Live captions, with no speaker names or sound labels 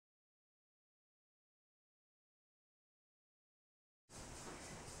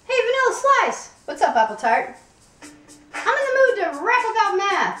What's up, Apple Tart? I'm in the mood to rap about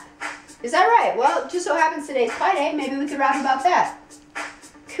math. Is that right? Well, it just so happens today's Pi Day. Maybe we could rap about that.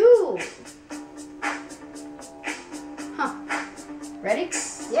 Cool. Huh. Ready?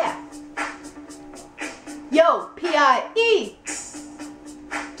 Yeah. Yo, P-I-E.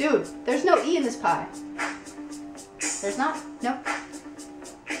 Dude, there's no E in this pie. There's not? Nope.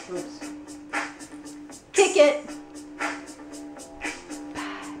 Oops. Kick it.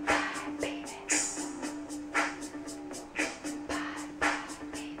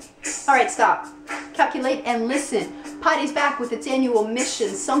 All right, stop. Calculate and listen. Pi Day's back with its annual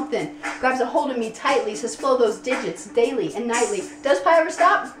mission. Something grabs a hold of me tightly, says flow those digits daily and nightly. Does pi ever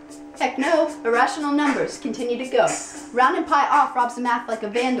stop? Heck no. Irrational numbers continue to go. Rounding pi off robs the math like a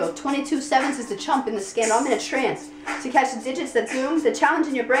vandal. 22 sevens is the chump in the scandal. I'm in a trance to catch the digits that zoom. The challenge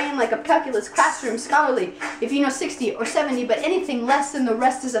in your brain like a calculus classroom. Scholarly if you know 60 or 70, but anything less than the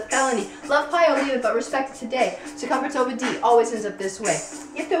rest is a felony. Love pi, I'll leave it, but respect it today. Circumference over d always ends up this way.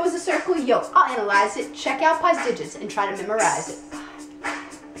 If there was a circle, yo, I'll analyze it. Check out pi's digits and try to memorize it.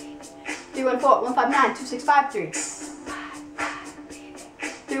 314-159-2653.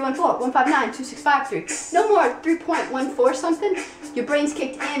 314-159-2653. No more 3.14 something. Your brain's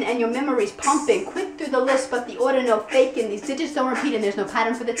kicked in and your memory's pumping. Quick through the list, but the order no faking. These digits don't repeat and there's no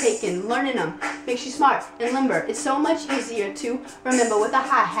pattern for the taking. Learning them makes you smart and limber. It's so much easier to remember with a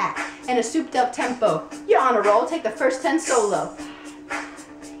hi-hat and a souped up tempo. You're on a roll, take the first 10 solo.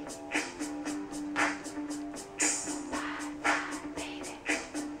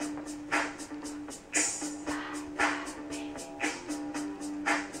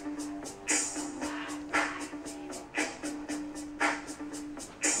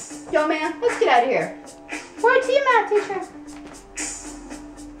 Yo man, let's get out of here. Word to you, math teacher.